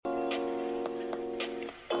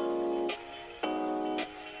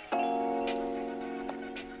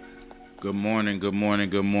Good morning, good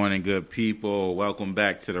morning, good morning, good people. Welcome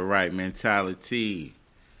back to the Right Mentality.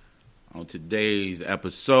 On today's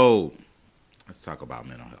episode, let's talk about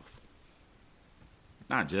mental health.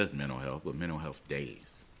 Not just mental health, but mental health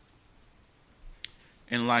days.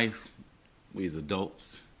 In life, we as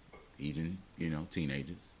adults, even,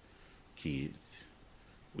 teenagers, kids,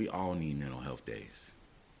 we all need mental health days.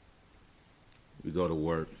 We go to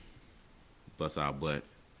work, bust our butt,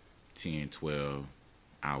 10, 12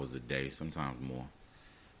 hours a day, sometimes more.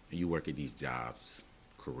 And you work at these jobs,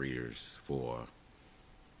 careers for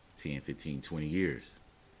 10, 15, 20 years.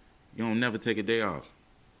 You don't never take a day off.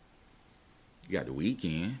 You got the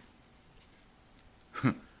weekend.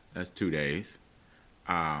 That's 2 days.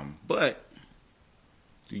 But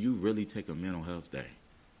do you really take a mental health day?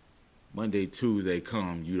 Monday, Tuesday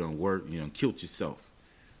come, you don't work, you don't kill yourself.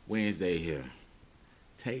 Wednesday here.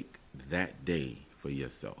 Take that day for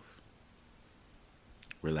yourself.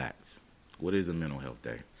 Relax. What is a mental health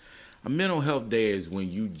day? A mental health day is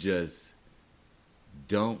when you just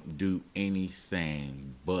don't do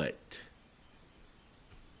anything but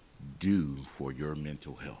do for your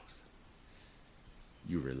mental health.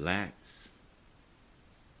 You relax.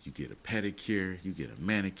 You get a pedicure. You get a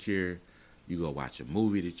manicure. You go watch a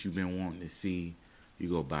movie that you've been wanting to see. You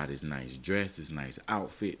go buy this nice dress, this nice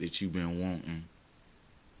outfit that you've been wanting.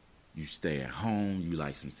 You stay at home. You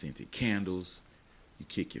light some scented candles. You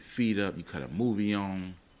kick your feet up. You cut a movie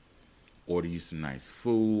on. Order you some nice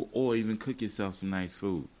food. Or even cook yourself some nice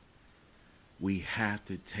food. We have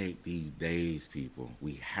to take these days, people.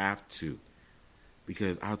 We have to.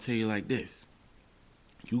 Because I'll tell you like this.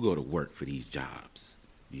 You go to work for these jobs,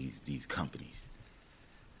 these companies.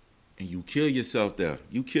 And you kill yourself there.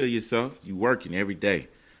 You kill yourself. You working every day.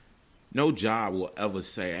 No job will ever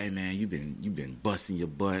say, hey man, you've been busting your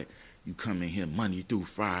butt. You come in here Monday through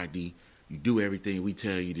Friday. You do everything we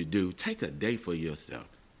tell you to do. Take a day for yourself.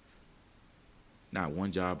 Not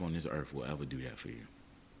one job on this earth will ever do that for you.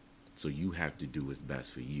 So you have to do what's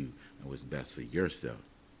best for you and what's best for yourself.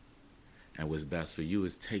 And what's best for you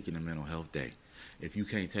is taking a mental health day. If you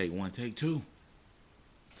can't take one, take two.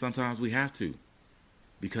 Sometimes we have to.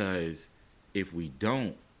 Because if we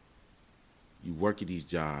don't, you work at these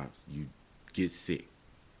jobs, you get sick,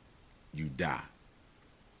 you die.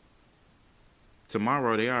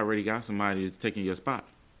 Tomorrow, they already got somebody that's taking your spot.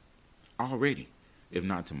 Already. If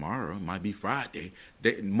not tomorrow, it might be Friday.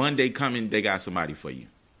 Monday coming, they got somebody for you.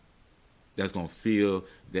 That's going to fill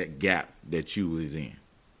that gap that you was in.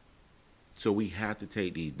 So we have to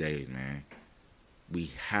take these days, man.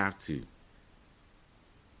 We have to.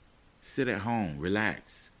 Sit at home,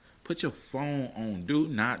 relax. Put your phone on Do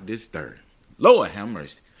Not Disturb. Lord have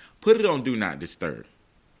mercy. Put it on Do Not Disturb.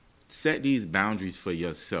 Set these boundaries for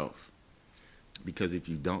yourself. Because if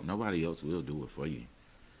you don't, nobody else will do it for you.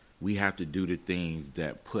 We have to do the things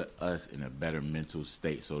that put us in a better mental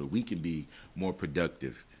state so that we can be more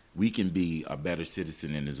productive. We can be a better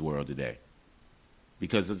citizen in this world today.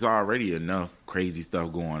 Because there's already enough crazy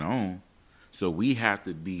stuff going on. So we have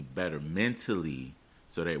to be better mentally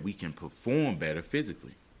so that we can perform better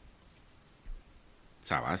physically. That's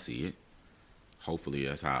how I see it. Hopefully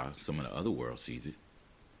that's how some of the other world sees it.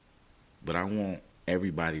 But I want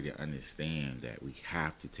everybody to understand that we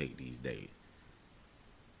have to take these days.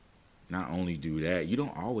 Not only do that, you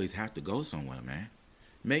don't always have to go somewhere, man.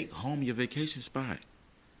 Make home your vacation spot.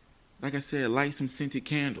 Like I said, light some scented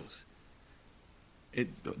candles.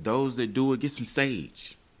 Those that do it, get some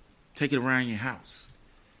sage. Take it around your house.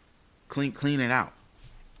 Clean it out.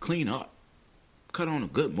 Clean up. Cut on a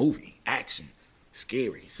good movie. Action.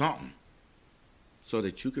 Scary. Something. So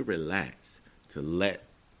that you can relax to let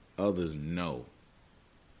others know.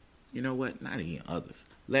 You know what? Not even others.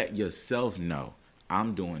 Let yourself know,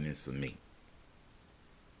 I'm doing this for me.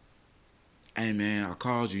 Hey, man, I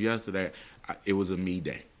called you yesterday. It was a me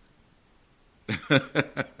day.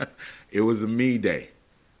 It was a me day.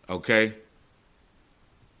 Okay?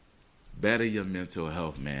 Better your mental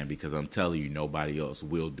health, man, because I'm telling you, nobody else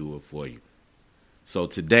will do it for you. So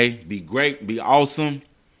today, be great, be awesome.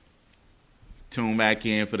 Tune back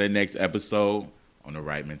in for the next episode on The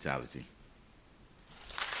Right Mentality.